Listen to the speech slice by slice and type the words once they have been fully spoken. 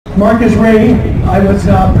Marcus Ray, I was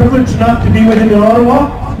privileged enough to be with him in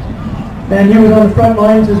Ottawa, and he was on the front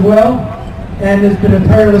lines as well, and has been a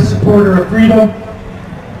tireless supporter of freedom.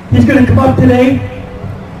 He's going to come up today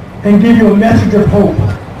and give you a message of hope.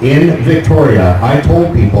 In Victoria, I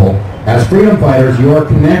told people, as freedom fighters, you are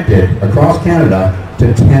connected across Canada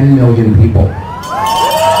to 10 million people.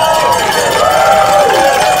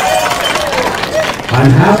 I'm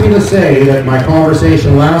happy to say that my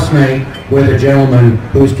conversation last night with a gentleman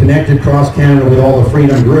who's connected across Canada with all the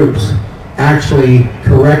freedom groups actually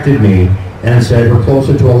corrected me and said we're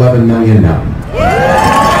closer to 11 million now.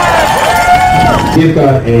 You've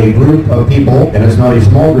got a group of people, and it's not a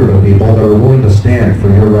small group of people, that are willing to stand for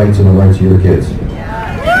your rights and the rights of your kids.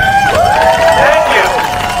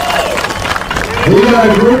 We've got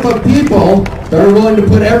a group of people that are willing to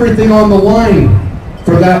put everything on the line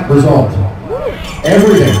for that result.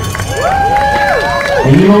 Everything.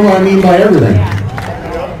 And you know what I mean by everything.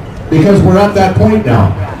 Because we're at that point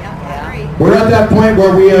now. We're at that point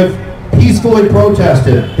where we have peacefully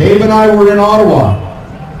protested. Dave and I were in Ottawa.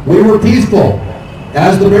 We were peaceful.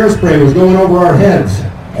 As the bear spray was going over our heads,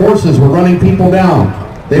 horses were running people down.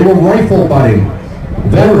 They were rifle butting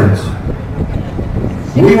veterans.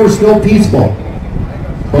 We were still peaceful.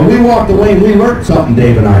 But we walked away and we learned something,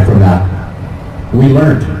 Dave and I, from that. We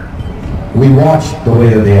learned. We watched the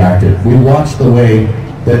way that they acted. We watched the way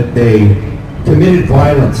that they committed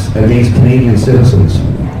violence against Canadian citizens.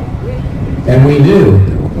 And we knew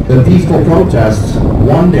that peaceful protests,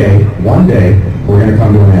 one day, were going to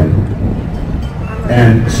come to an end.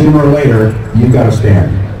 And sooner or later, you've got to stand.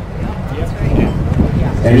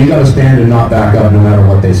 And you've got to stand and not back up no matter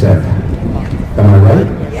what they said. Am I right?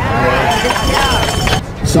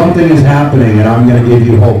 Something is happening, and I'm going to give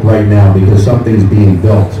you hope right now, because something's being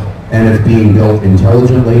built. And it's being built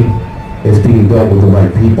intelligently, it's being built with the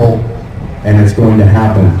right people, and it's going to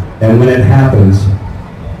happen. And when it happens,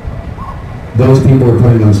 those people are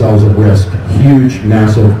putting themselves at risk, huge,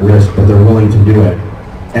 massive risk, but they're willing to do it.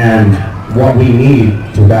 And what we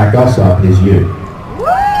need to back us up is you.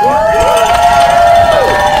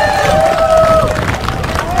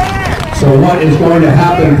 So what is going to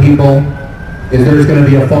happen, people, is there's going to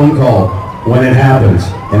be a phone call when it happens.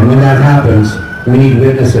 And when that happens, we need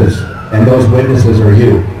witnesses, and those witnesses are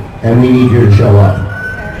you, and we need you to show up.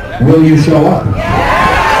 Will you show up?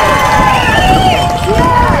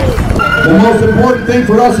 The most important thing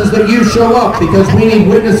for us is that you show up, because we need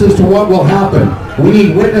witnesses to what will happen. We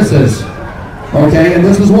need witnesses, okay? And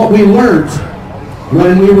this is what we learned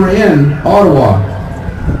when we were in Ottawa.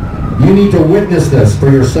 You need to witness this for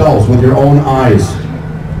yourselves with your own eyes.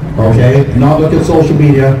 Okay? Not look at social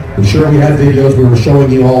media. I'm sure we had videos. We were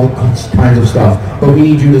showing you all kinds of stuff. But we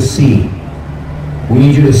need you to see. We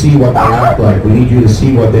need you to see what they act like. We need you to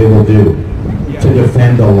see what they will do to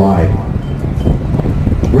defend a lie.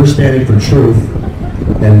 We're standing for truth,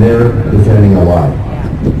 and they're defending a lie.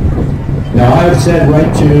 Now, I've said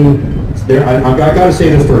right to... I've got to say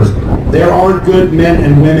this first. There are good men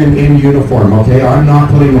and women in uniform, okay? I'm not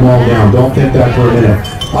putting them all down. Don't think that for a minute.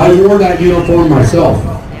 I wore that uniform myself.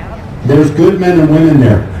 There's good men and women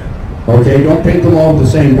there. Okay, don't paint them all with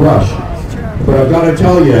the same brush. But I've got to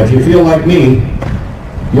tell you, if you feel like me,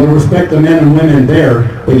 you'll respect the men and women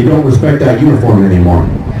there, but you don't respect that uniform anymore.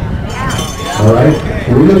 Alright?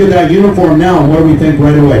 We look at that uniform now, and what do we think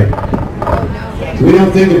right away? We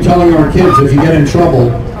don't think of telling our kids, if you get in trouble,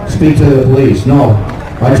 speak to the police. No.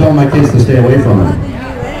 I tell my kids to stay away from them.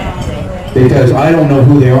 Because I don't know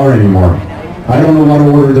who they are anymore. I don't know what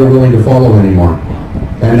order they're willing to follow anymore.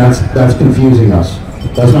 And that's confusing us.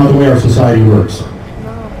 That's not the way our society works.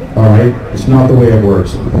 Alright? It's not the way it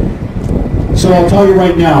works. So I'll tell you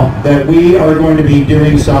right now that we are going to be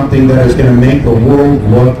doing something that is going to make the world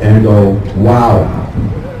look and go, wow.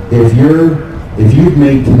 If you've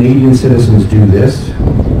made Canadian citizens do this,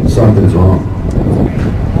 something's wrong.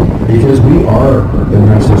 Because we are the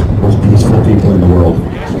nicest, most peaceful people in the world.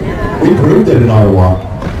 We proved it in Ottawa.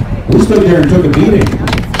 We stood there and took a beating.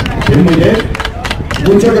 Didn't we, Dave?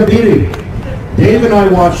 We took a beating. Dave and I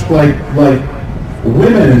watched like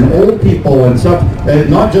women and old people and stuff,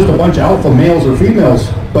 not just a bunch of alpha males or females,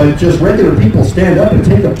 but just regular people stand up and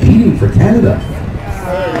take a beating for Canada.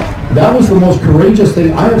 That was the most courageous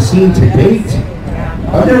thing I have seen to date.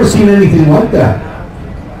 I've never seen anything like that.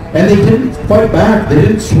 And they didn't fight back, they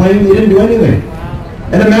didn't swing, they didn't do anything.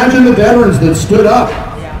 And imagine the veterans that stood up.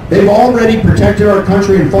 They've already protected our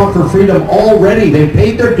country and fought for freedom already. They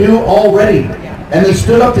paid their due already. And they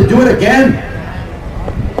stood up to do it again.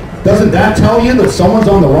 Doesn't that tell you that someone's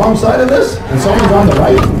on the wrong side of this and someone's on the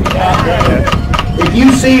right? It If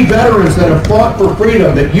you see veterans that have fought for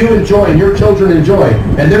freedom that you enjoy and your children enjoy,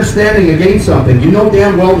 and they're standing against something, you know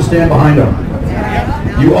damn well to stand behind them.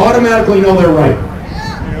 You automatically know they're right.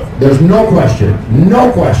 There's no question,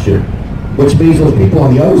 which means those people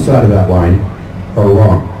on the other side of that line are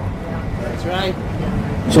wrong. That's right.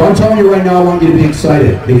 So I'm telling you right now, I want you to be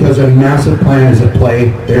excited because a massive plan is at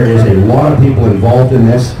play. There is a lot of people involved in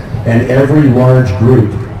this, and every large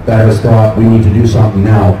group that has thought we need to do something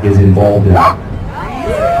now is involved in it.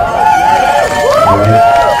 All right?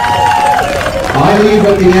 I leave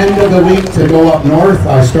at the end of the week to go up north.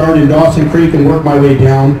 I start in Dawson Creek and work my way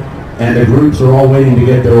down, and the groups are all waiting to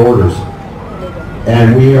get their orders.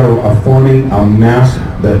 And we are forming a mass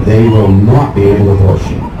that they will not be able to push.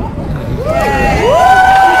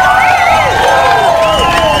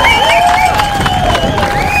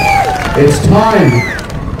 It's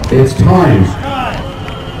time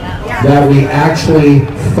that we actually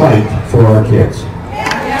fight for our kids.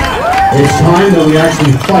 It's time that we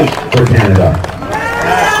actually fight for Canada.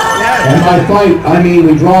 And by fight, I mean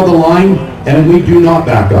we draw the line and we do not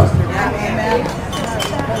back up.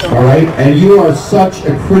 All right? And you are such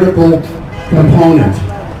a critical component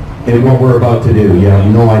in what we're about to do. You have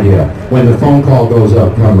no idea. When the phone call goes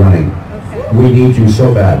up, come running. We need you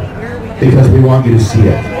so bad because we want you to see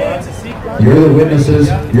it. You're the witnesses.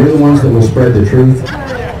 You're the ones that will spread the truth.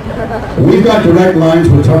 We've got direct lines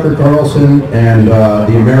with Tucker Carlson and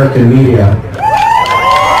the American media.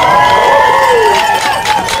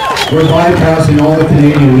 We're bypassing all the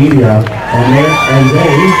Canadian media, and they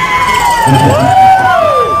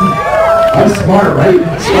I'm smart, right?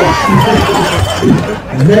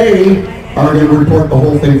 They are going to report the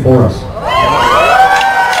whole thing for us.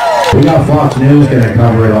 We got Fox News going to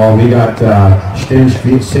cover it all. We got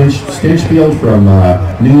Stinchfield from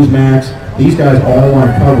Newsmax. These guys all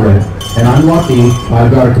want to cover it. And I'm lucky,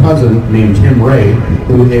 I've got a cousin named Tim Ray,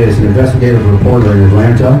 who is an investigative reporter in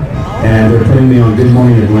Atlanta, and they're putting me on Good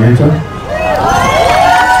Morning Atlanta.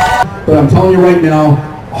 But I'm telling you right now,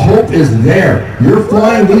 hope is there. You're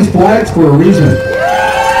flying these flags for a reason.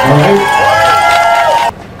 All right?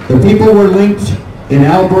 The people we're linked in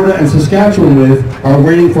Alberta and Saskatchewan with are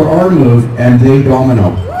waiting for our move, and they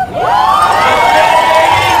domino.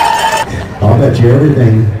 I'll bet you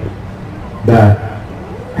everything that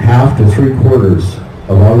half to 3/4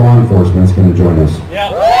 of our law enforcement is going to join us. Yeah.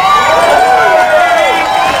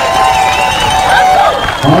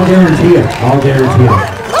 I'll guarantee it.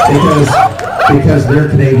 Because they're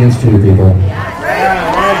Canadians too, people.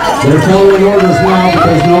 They're following orders now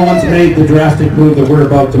because no one's made the drastic move that we're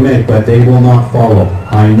about to make, but they will not follow.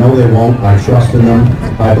 I know they won't. I trust in them.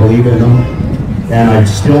 I believe in them. And I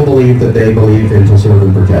still believe that they believe in to serve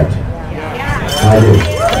and protect. I do.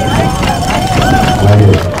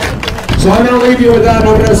 So I'm going to leave you with that.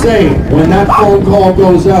 I'm going to say, when that phone call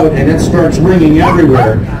goes out and it starts ringing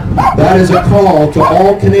everywhere, that is a call to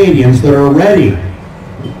all Canadians that are ready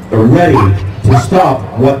to stop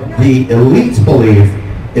what the elites believe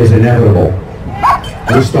is inevitable.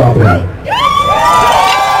 We're stopping it.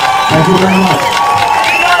 Thank you very much.